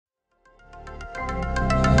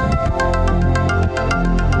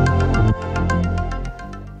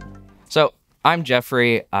I'm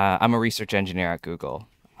Jeffrey. I'm a research engineer at Google.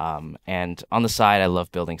 And on the side, I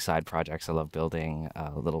love building side projects. I love building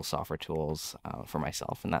little software tools for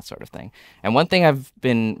myself and that sort of thing. And one thing I've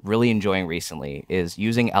been really enjoying recently is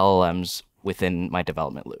using LLMs within my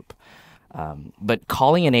development loop. But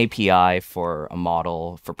calling an API for a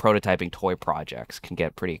model for prototyping toy projects can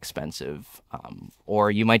get pretty expensive.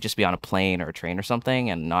 Or you might just be on a plane or a train or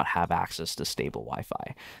something and not have access to stable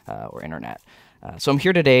Wi-Fi or internet. So I'm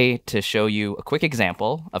here today to show you a quick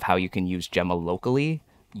example of how you can use Gemma locally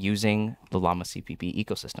using the Llama.cpp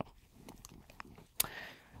ecosystem.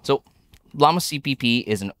 So Llama.cpp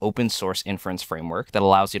is an open source inference framework that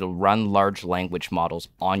allows you to run large language models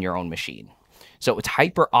on your own machine. So it's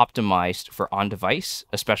hyper optimized for on-device,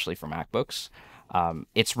 especially for MacBooks.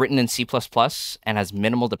 It's written in C++ and has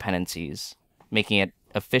minimal dependencies, making it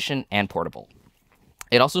efficient and portable.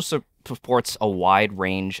 It also supports a wide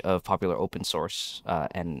range of popular open source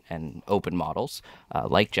and open models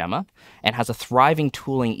like Gemma, and has a thriving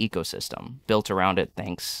tooling ecosystem built around it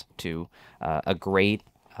thanks to a great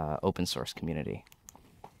open source community.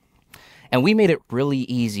 And we made it really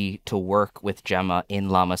easy to work with Gemma in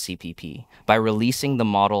Llama.cpp by releasing the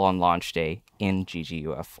model on launch day in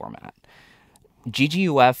gguf format.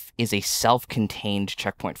 gguf is a self-contained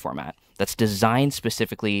checkpoint format that's designed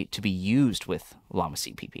specifically to be used with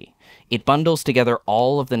Llama.cpp. It bundles together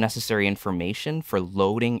all of the necessary information for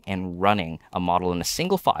loading and running a model in a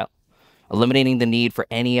single file, eliminating the need for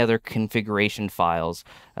any other configuration files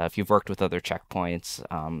if you've worked with other checkpoints,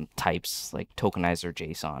 types like tokenizer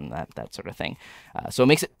JSON, that sort of thing. So it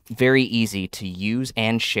makes it very easy to use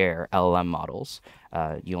and share LLM models.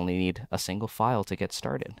 You only need a single file to get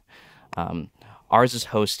started. Ours is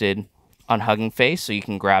hosted on Hugging Face, so you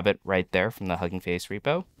can grab it right there from the Hugging Face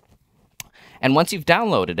repo. And once you've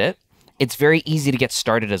downloaded it, it's very easy to get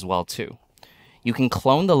started as well, too. You can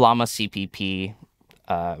clone the Llama.cpp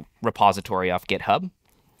repository off GitHub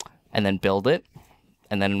and then build it.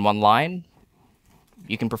 And then in one line,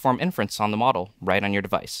 you can perform inference on the model right on your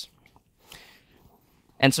device.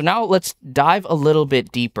 And so now let's dive a little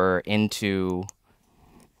bit deeper into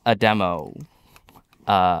a demo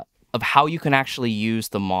of how you can actually use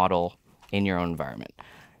the model in your own environment.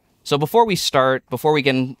 So before we go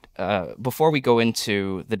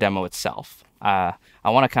into the demo itself, I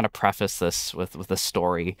want to kind of preface this with a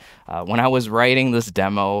story. When I was writing this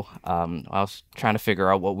demo, I was trying to figure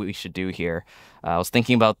out what we should do here. I was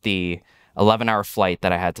thinking about the 11-hour flight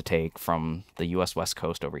that I had to take from the US West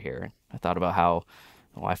Coast over here. I thought about how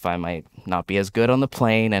Wi-Fi might not be as good on the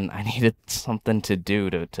plane, and I needed something to do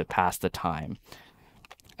to pass the time.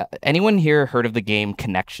 Anyone here heard of the game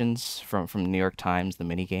Connections from New York Times, the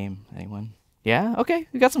mini game? Anyone? Yeah? Okay,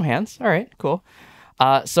 we got some hands. All right, cool.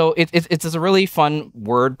 So it's a really fun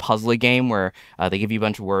word puzzle game where they give you a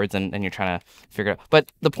bunch of words and you're trying to figure it out.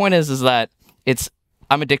 But the point is that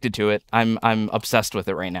I'm addicted to it. I'm obsessed with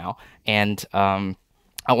it right now, and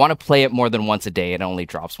I want to play it more than once a day. It only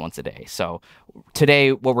drops once a day. So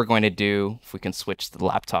today, what we're going to do, if we can switch to the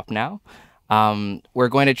laptop now, we're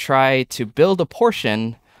going to try to build a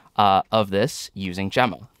portion of this using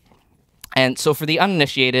Gemma. And so for the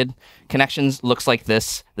uninitiated, Connections looks like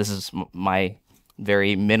this. This is my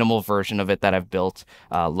very minimal version of it that I've built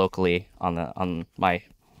locally on my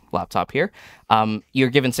laptop here.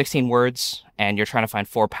 You're given 16 words, and you're trying to find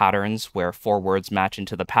 4 patterns where 4 words match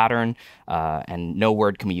into the pattern, and no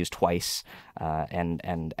word can be used twice,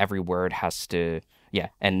 and every word has to,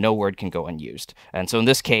 and no word can go unused. And so in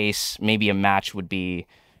this case, maybe a match would be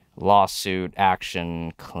lawsuit,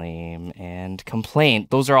 action, claim, and complaint.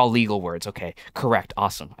 Those are all legal words. Okay, correct.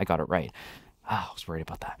 Awesome. I got it right. Oh, I was worried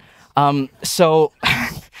about that. So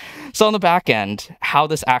on the back end, how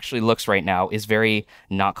this actually looks right now is very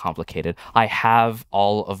not complicated. I have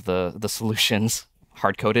all of the solutions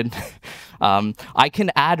hard-coded. I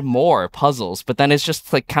can add more puzzles, but then it's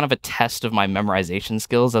just like kind of a test of my memorization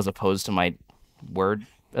skills as opposed to my word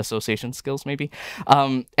association skills, maybe.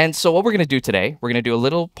 And so what we're going to do today, we're going to do a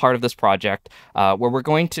little part of this project where we're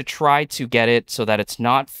going to try to get it so that it's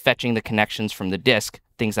not fetching the connections from the disk,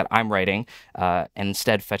 things that I'm writing, and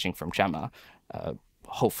instead fetching from Gemma,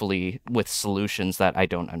 hopefully with solutions that I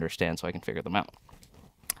don't understand so I can figure them out.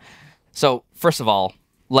 So first of all,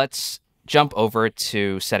 let's jump over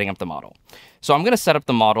to setting up the model. So I'm going to set up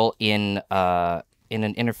the model in an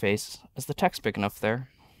interface. Is the text big enough there?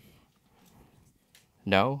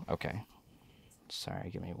 No? Okay. Sorry,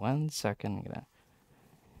 give me 1 second.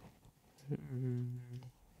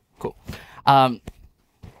 Cool.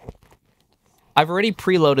 I've already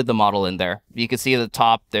preloaded the model in there. You can see at the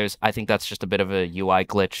top, I think that's just a bit of a UI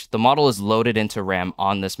glitch. The model is loaded into RAM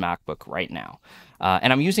on this MacBook right now.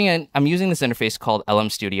 And I'm using this interface called LM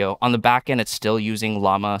Studio. On the back end, it's still using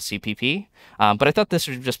Llama.cpp. But I thought this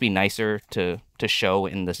would just be nicer to show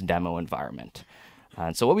in this demo environment.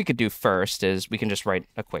 And so what we could do first is we can just write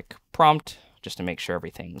a quick prompt just to make sure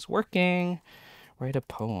everything's working. Write a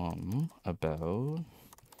poem about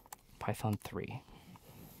Python 3.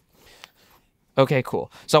 Okay, cool.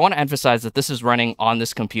 So I want to emphasize that this is running on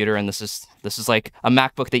this computer, and this is like a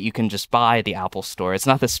MacBook that you can just buy at the Apple Store. It's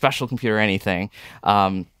not this special computer or anything.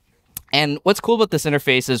 And what's cool about this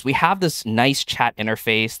interface is we have this nice chat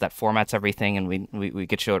interface that formats everything, and we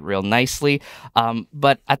could show it real nicely.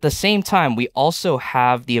 But at the same time, we also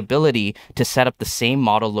have the ability to set up the same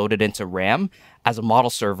model loaded into RAM as a model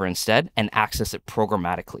server instead and access it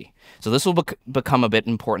programmatically. So this will become a bit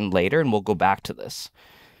important later, and we'll go back to this.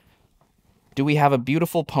 Do we have a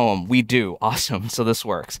beautiful poem? We do. Awesome. So this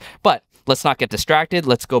works. But let's not get distracted.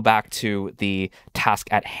 Let's go back to the task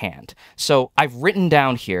at hand. So I've written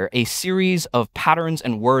down here a series of patterns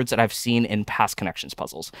and words that I've seen in past connections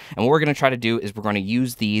puzzles. And what we're going to try to do is we're going to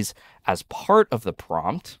use these as part of the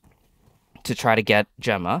prompt to try to get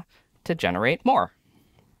Gemma to generate more.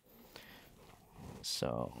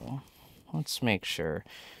 So let's make sure.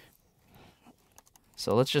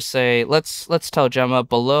 So let's just say, let's tell Gemma,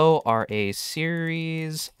 below are a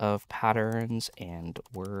series of patterns and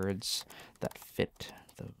words that fit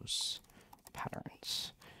those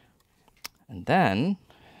patterns. And then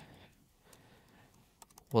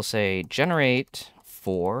we'll say, generate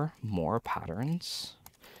 4 more patterns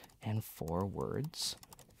and 4 words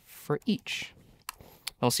for each.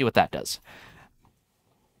 And we'll see what that does.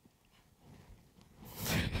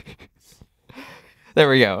 There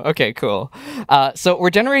we go. Okay, cool. So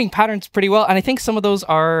we're generating patterns pretty well, and I think some of those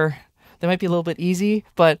they might be a little bit easy,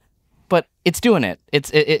 but it's doing it.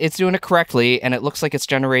 It's doing it correctly, and it looks like it's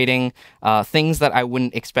generating things that I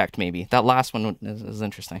wouldn't expect. Maybe that last one is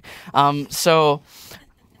interesting. So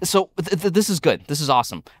this is good. This is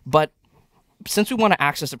awesome. But since we want to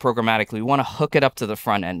access it programmatically, we want to hook it up to the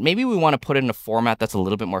front end. Maybe we want to put it in a format that's a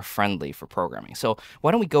little bit more friendly for programming. So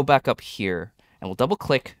why don't we go back up here and we'll double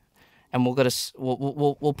click. And we'll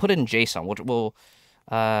put it in JSON. We'll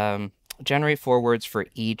generate 4 words for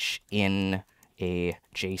each in a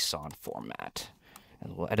JSON format.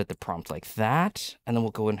 And we'll edit the prompt like that. And then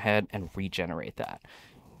we'll go ahead and regenerate that.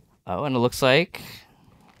 Oh, and it looks like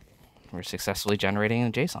we're successfully generating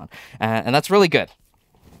in JSON. And that's really good.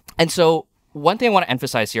 And so one thing I want to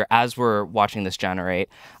emphasize here as we're watching this generate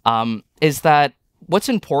is that what's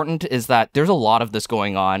important is that there's a lot of this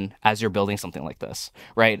going on as you're building something like this,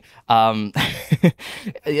 right? So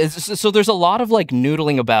there's a lot of like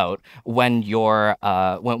noodling about when you're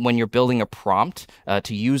building a prompt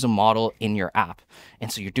to use a model in your app,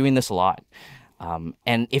 and so you're doing this a lot.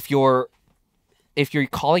 And if you're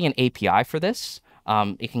calling an API for this,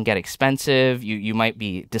 it can get expensive. You might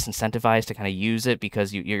be disincentivized to kind of use it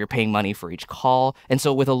because you're paying money for each call. And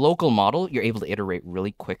so with a local model, you're able to iterate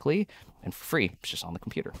really quickly and for free. It's just on the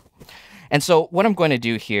computer. And so what I'm going to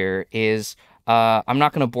do here is I'm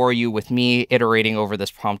not going to bore you with me iterating over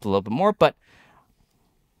this prompt a little bit more, but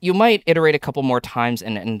you might iterate a couple more times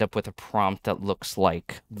and end up with a prompt that looks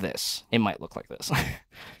like this. It might look like this.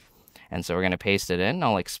 And so we're going to paste it in.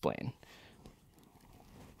 I'll explain.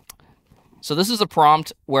 So this is a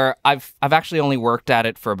prompt where I've actually only worked at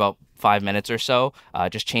it for about 5 minutes or so,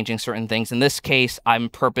 just changing certain things. In this case, I'm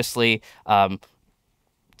purposely telling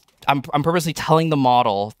the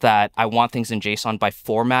model that I want things in JSON by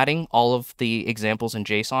formatting all of the examples in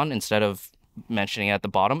JSON instead of mentioning it at the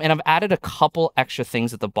bottom. And I've added a couple extra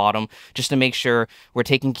things at the bottom just to make sure we're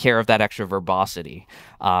taking care of that extra verbosity.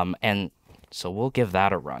 And so we'll give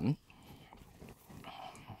that a run.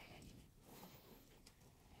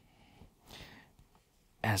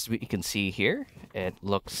 As we can see here, it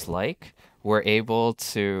looks like we're able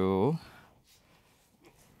to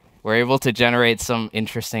generate some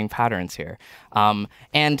interesting patterns here.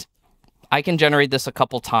 And I can generate this a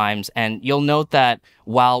couple times, and you'll note that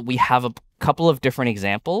while we have a couple of different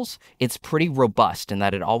examples, it's pretty robust in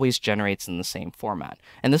that it always generates in the same format.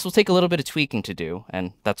 And this will take a little bit of tweaking to do,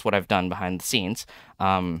 and that's what I've done behind the scenes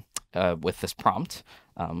with this prompt.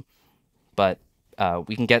 But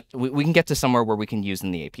we can get to somewhere where we can use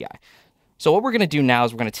in the API. So what we're going to do now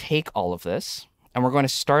is we're going to take all of this, and we're going to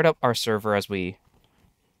start up our server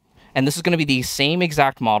and this is going to be the same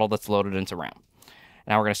exact model that's loaded into RAM.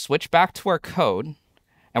 Now we're going to switch back to our code,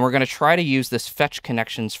 and we're going to try to use this fetch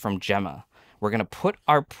connections from Gemma. We're going to put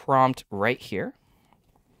our prompt right here,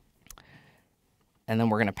 and then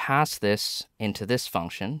we're going to pass this into this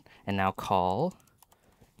function and now call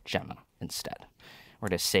Gemma instead. We're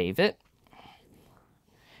going to save it.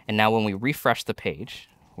 And now when we refresh the page,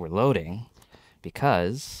 we're loading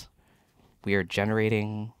because we're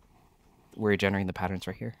generating the patterns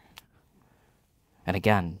right here. And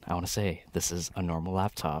again, I want to say this is a normal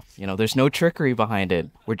laptop. You know, there's no trickery behind it.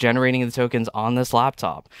 We're generating the tokens on this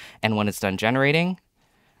laptop. And when it's done generating,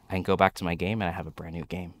 I can go back to my game and I have a brand new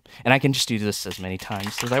game. And I can just do this as many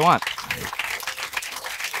times as I want.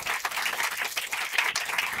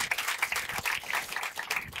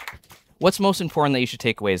 What's most important that you should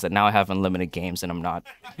take away is that now I have unlimited games and I'm not.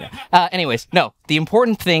 Yeah. Anyways, no, the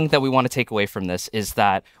important thing that we want to take away from this is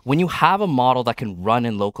that when you have a model that can run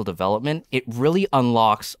in local development, it really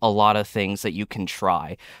unlocks a lot of things that you can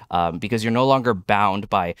try because you're no longer bound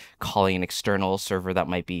by calling an external server that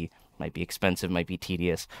might be expensive, might be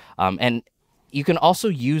tedious. And you can also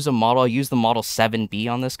use a model. I use the model 7B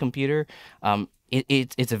on this computer.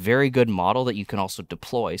 It's a very good model that you can also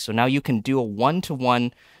deploy. So now you can do a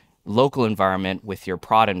one-to-one local environment with your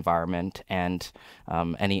prod environment, and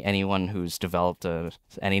anyone who's developed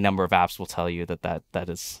any number of apps will tell you that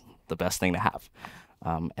is the best thing to have.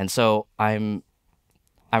 And so I'm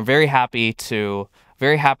very happy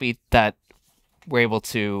that we're able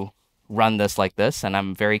to run this like this, and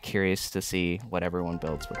I'm very curious to see what everyone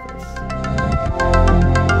builds with this.